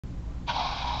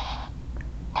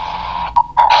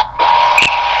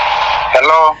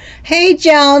Hello. Hey,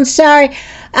 Joan. Sorry.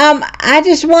 I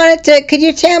just wanted to. Could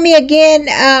you tell me again?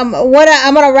 I'm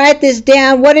gonna write this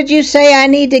down. What did you say I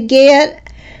need to get?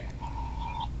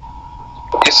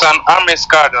 It's an Amex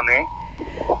card, honey.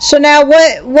 So now,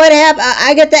 what happened?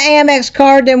 I get the Amex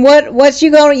card. Then what's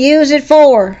you gonna use it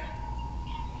for?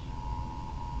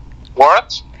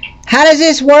 What? How does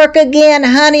this work again,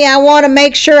 honey? I want to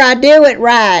make sure I do it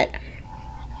right.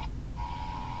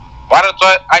 Why don't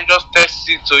I just text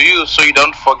it to you so you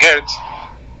don't forget?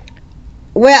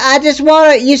 Well, I just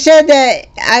want to. You said that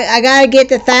I got to get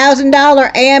the $1,000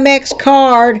 Amex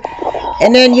card,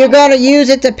 and then you're going to use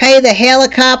it to pay the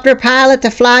helicopter pilot to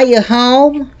fly you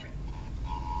home.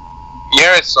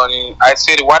 Yes, honey. I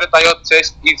said, why don't I just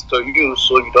text it to you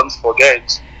so you don't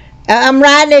forget? I'm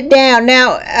writing it down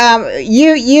now.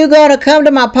 You going to come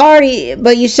to my party,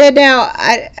 but you said now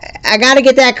I got to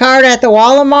get that card at the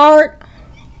Walmart.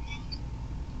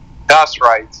 That's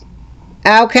right.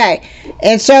 Okay,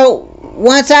 and so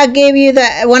once I give you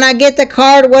when I get the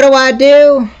card, what do I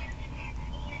do?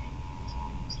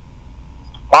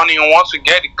 Honey, once you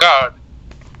get the card,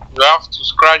 you have to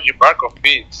scratch the back of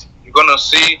it. You're gonna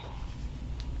see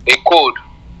a code.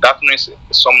 That means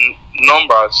some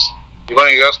numbers. You're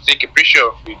gonna just take a picture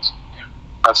of it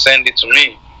and send it to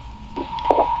me.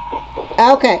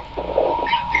 Okay.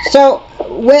 So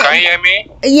can you hear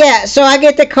me? Yeah. So I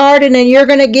get the card, and then you're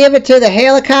gonna give it to the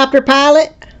helicopter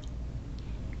pilot.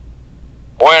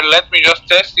 Well, let me just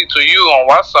text it to you on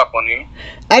WhatsApp, honey.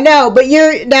 I know, but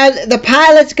now the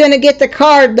pilot's gonna get the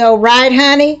card, though, right,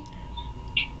 honey?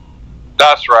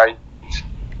 That's right.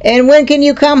 And when can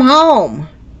you come home?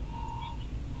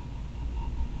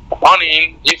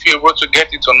 Honey, if you're able to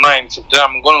get it tonight, then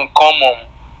I'm gonna come home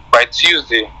by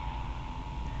Tuesday.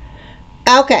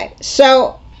 Okay,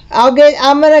 so I'm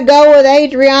gonna go with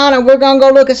Adriana. We're gonna go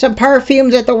look at some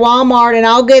perfumes at the Walmart, and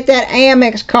I'll get that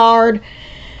Amex card.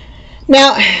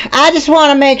 Now, I just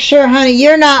want to make sure, honey,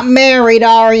 you're not married,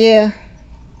 are you?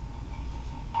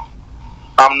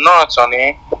 I'm not,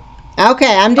 honey.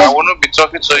 Okay, I wouldn't be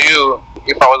talking to you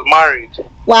if I was married.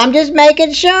 Well, I'm just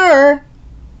making sure.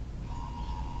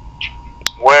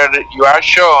 Well, you are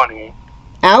sure, honey.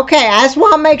 Okay, I just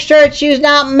want to make sure that you're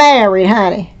not married,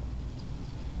 honey.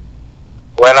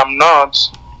 Well, I'm not.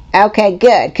 Okay,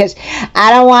 good, because I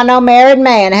don't want no married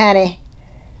man, honey.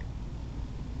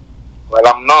 Well,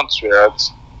 I'm not, sweetheart.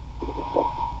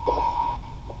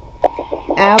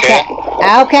 Okay.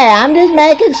 Okay, I'm just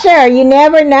making sure. You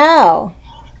never know.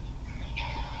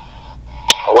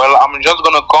 Well, I'm just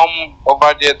gonna come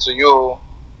over there to you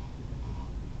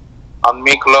and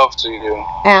make love to you.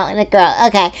 Oh, the girl.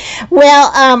 Okay.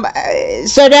 Well,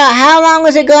 so now, how long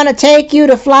is it going to take you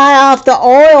to fly off the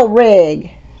oil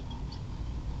rig?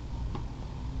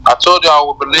 I told you I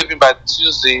will be leaving by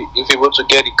Tuesday if you're able to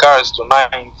get the cars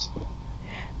tonight.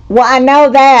 Well, I know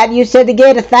that. You said to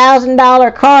get a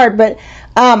 $1,000 card, but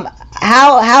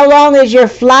how long is your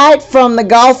flight from the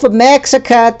Gulf of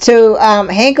Mexico to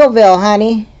Hinkville,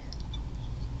 honey?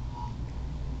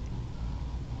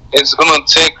 It's gonna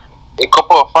take a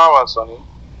couple of hours, honey.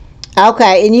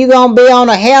 Okay, and you gonna be on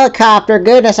a helicopter.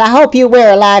 Goodness, I hope you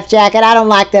wear a life jacket. I don't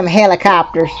like them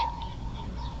helicopters.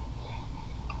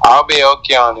 I'll be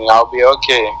okay, honey. I'll be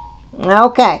okay.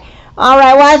 Okay. All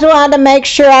right, well, I just wanted to make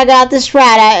sure I got this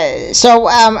right.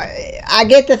 I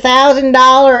get the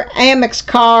 $1,000 Amex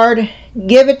card,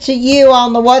 give it to you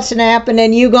on the WhatsApp, and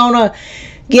then you gonna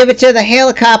give it to the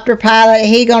helicopter pilot.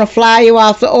 He gonna fly you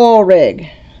off the oil rig.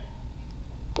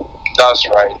 That's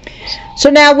right. So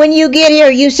now, when you get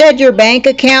here, you said your bank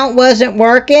account wasn't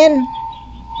working?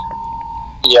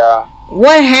 Yeah.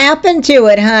 What happened to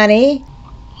it, honey?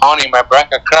 Honey, my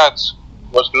bank account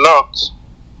was locked.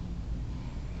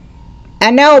 I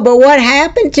know, but what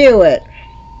happened to it?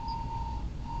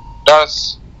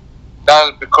 That's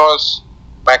because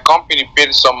my company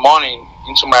paid some money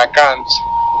into my account,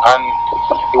 and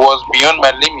it was beyond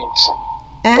my limit.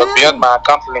 It was beyond my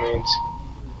account limit.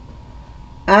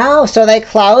 Oh, so they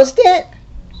closed it?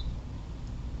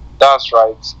 That's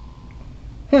right.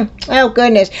 Oh,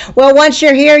 goodness. Well, once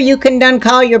you're here, you can done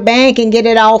call your bank and get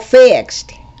it all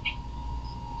fixed.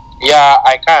 Yeah,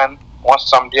 I can,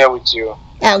 once I'm there with you.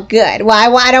 Oh, good.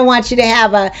 Well, I don't want you to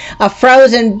have a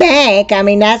frozen bank. I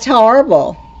mean, that's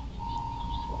horrible.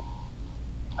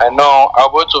 I know.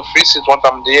 I'll go to fix it once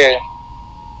I'm there.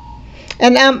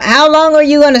 And how long are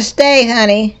you going to stay,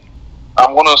 honey?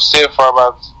 I'm going to stay for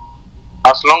about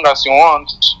as long as you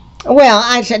want. Well,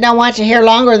 I said don't want you here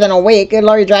longer than a week. Good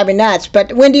Lord, you drive me nuts.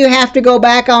 But when do you have to go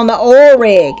back on the oil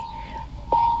rig?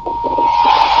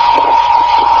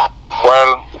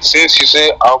 Well, since you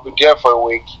say I'll be there for a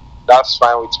week, that's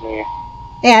fine with me.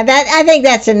 Yeah, that I think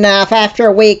that's enough. After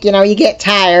a week, you get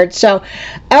tired. So,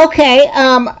 okay.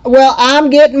 Well, I'm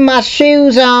getting my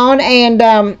shoes on, and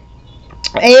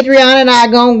Adriana and I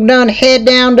gonna head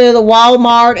down to the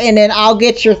Walmart, and then I'll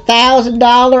get your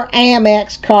 $1,000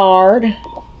 Amex card.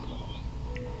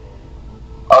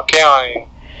 Okay, honey.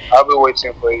 I'll be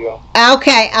waiting for you.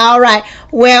 Okay, all right.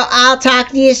 Well, I'll talk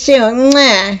to you soon.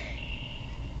 Mwah.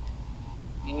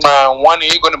 Man, when are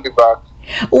you gonna be back?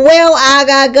 Well, I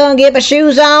got gonna get my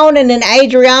shoes on, and then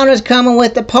Adriana's coming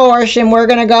with the Porsche, and we're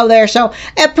gonna go there. So,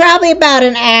 probably about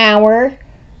an hour.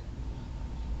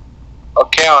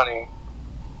 Okay, honey.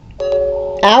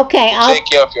 Okay, I'll Take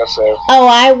care of yourself. Oh,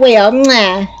 I will.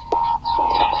 Mwah.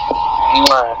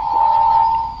 Mwah.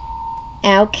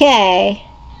 Okay.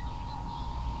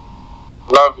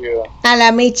 Love you. I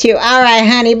love me too. All right,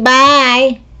 honey.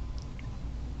 Bye.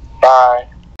 Bye.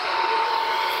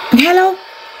 Hello.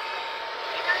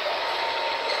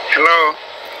 Hello.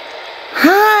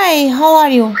 Hi, how are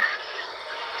you?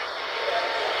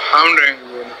 I'm doing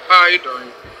good. How are you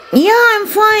doing? Yeah, I'm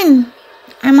fine.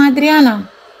 I'm Adriana.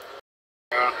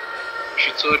 Yeah.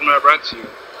 She told me about you.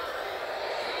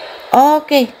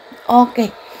 Okay,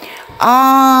 okay.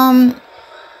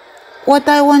 What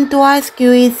I want to ask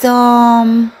you is,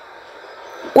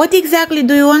 what exactly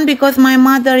do you want? Because my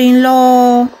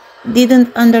mother-in-law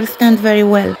didn't understand very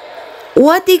well.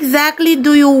 What exactly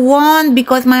do you want?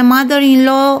 Because my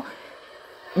mother-in-law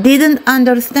didn't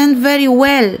understand very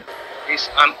well. It's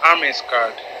an Amex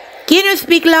card. Can you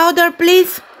speak louder,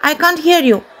 please? I can't hear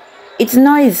you. It's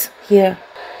noise here.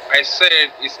 I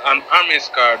said it's an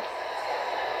Amex card.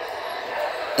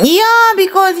 Yeah,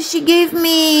 because she gave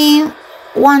me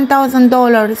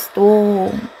 $1,000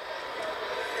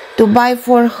 to buy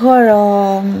for her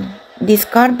this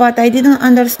card, but I didn't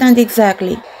understand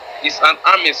exactly. It's an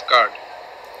Amex card.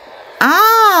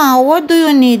 Ah, what do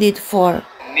you need it for?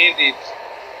 Need it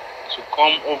to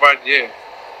come over there.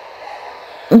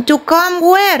 To come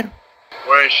where?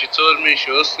 Where she told me she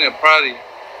was hosting a party.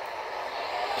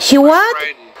 She what?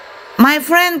 Friday. My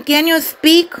friend, can you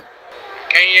speak?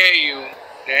 Can't hear you.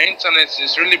 The internet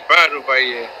is really bad over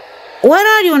here. Where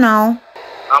are you now?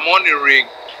 I'm on the rig,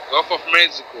 Gulf of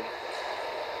Mexico.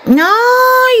 No,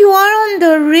 you are on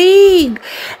the rig.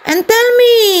 And tell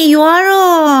me, you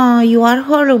are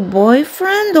her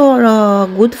boyfriend or a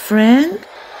good friend?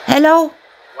 Hello?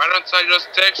 Why don't I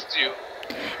just text you?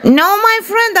 No, my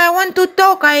friend, I want to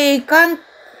talk. I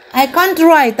can't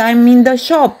write. I'm in the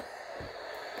shop.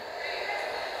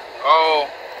 Oh,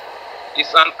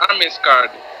 it's an Amex card.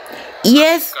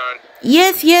 Yes. Amex card.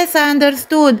 Yes, I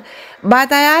understood.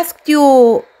 But I asked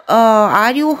you,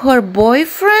 are you her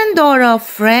boyfriend or a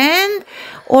friend?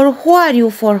 Or who are you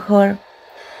for her?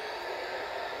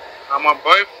 I'm a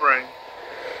boyfriend.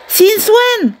 Since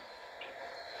when?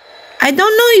 I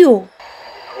don't know you.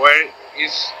 Well,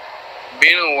 it's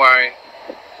been a while.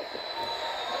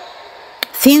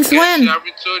 Since Guess when? she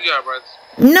already told you about it.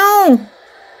 No.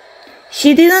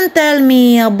 She didn't tell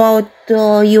me about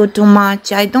you too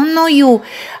much. I don't know you.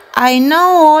 I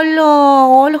know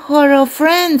all her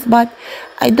friends, but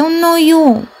I don't know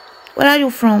you. Where are you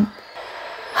from?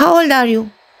 How old are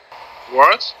you?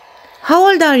 What? How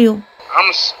old are you?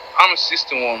 I'm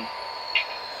 61.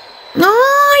 No,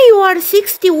 you are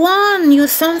 61. You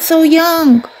sound so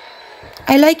young.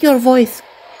 I like your voice.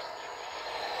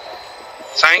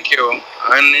 Thank you.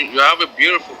 And you have a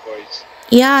beautiful voice.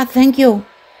 Yeah, thank you.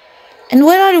 And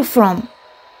where are you from?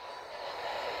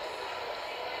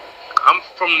 I'm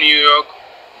from New York,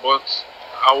 but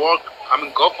I'm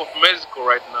in Gulf of Mexico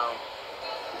right now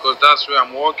because that's where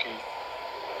I'm working.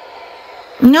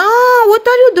 No, what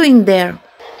are you doing there?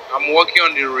 I'm working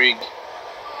on the rig.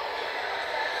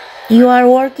 You are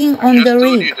working on I just the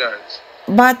told rig. you that.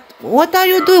 But what are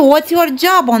you doing? What's your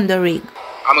job on the rig?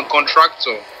 I'm a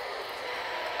contractor.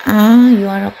 Ah, you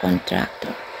are a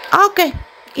contractor. Okay,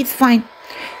 it's fine.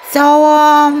 So,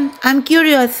 I'm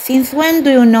curious, since when do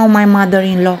you know my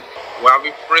mother-in-law? We have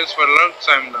been friends for a long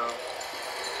time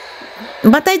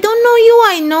now. But I don't know you.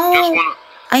 Just wanna,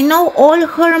 I know all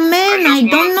her men. I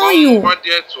don't know you. over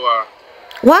there to her.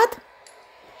 What?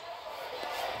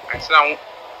 I said,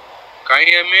 can you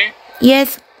hear me?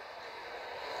 Yes.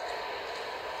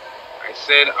 I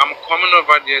said, I'm coming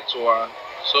over there to her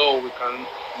so we can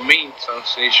meet and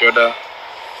see each other.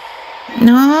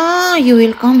 No, you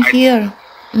will come here.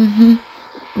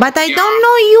 But I don't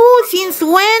know you. Since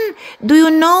when do you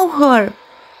know her?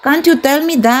 Can't you tell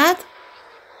me that?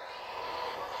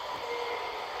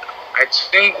 I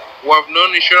think we have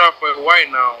known each other for a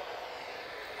while now.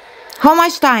 How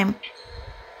much time?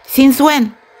 Since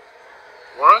when?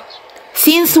 What?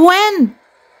 Since when?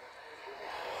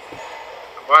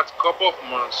 About a couple of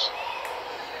months.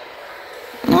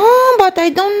 Oh, but I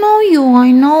don't know you.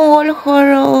 I know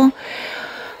all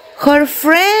her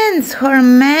friends, her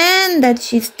man that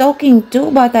she's talking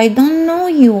to, but I don't know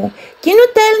you. Can you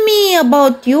tell me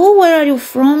about you? Where are you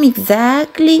from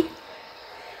exactly?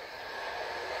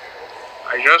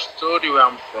 I just told you where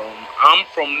I'm from. I'm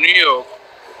from New York,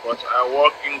 but I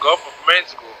work in Gulf of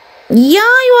Mexico.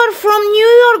 Yeah, you are from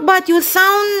New York, but you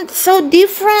sound so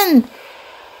different.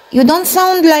 You don't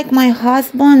sound like my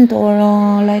husband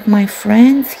or like my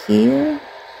friends here.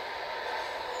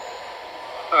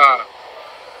 I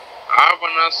have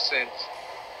an accent.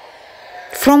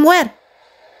 From where?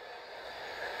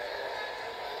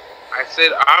 I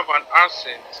said I have an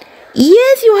accent.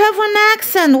 Yes, you have an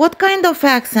accent. What kind of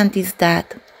accent is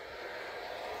that?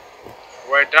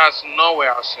 Well, that's Norway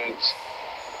accent.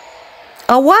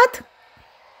 A what?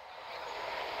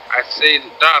 I said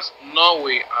that's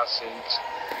Norway accent.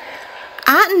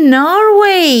 Ah,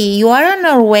 Norway. You are a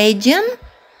Norwegian?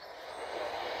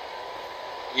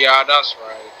 Yeah, that's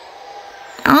right.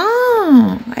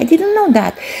 Ah, I didn't know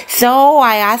that. So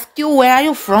I asked you where are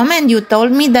you from and you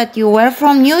told me that you were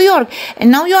from New York.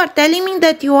 And now you are telling me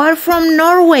that you are from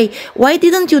Norway. Why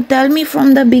didn't you tell me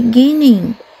from the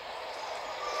beginning?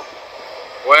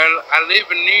 Well, I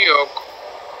live in New York.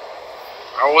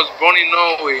 I was born in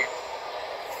Norway,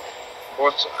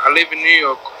 but I live in New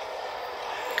York.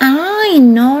 Ah,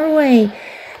 in Norway.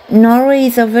 Norway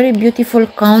is a very beautiful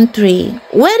country.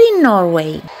 Where in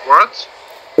Norway? What?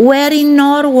 Where in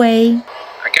Norway?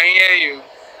 I can hear you.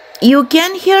 You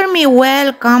can hear me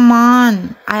well, come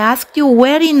on. I asked you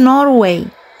where in Norway.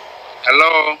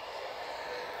 Hello?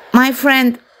 My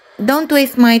friend, don't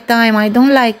waste my time. I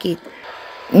don't like it.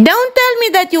 Don't tell me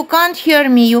that you can't hear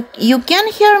me. You can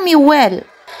hear me well.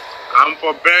 I'm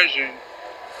from Belgium.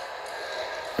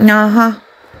 Uh-huh.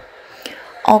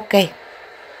 Okay.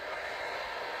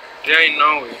 Yeah, in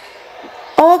Norway.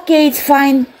 Okay, it's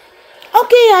fine.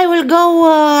 Okay, I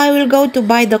will go to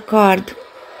buy the card.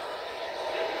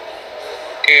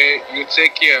 Okay, you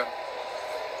take care.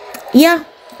 Yeah,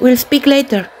 we'll speak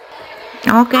later.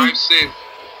 Okay. Drive safe.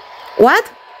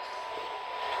 What?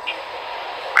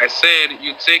 I said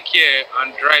you take care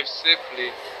and drive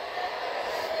safely.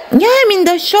 Yeah, I'm in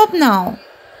the shop now.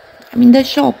 I'm in the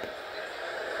shop.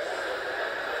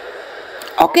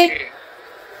 Okay.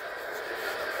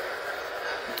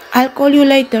 I'll call you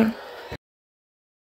later.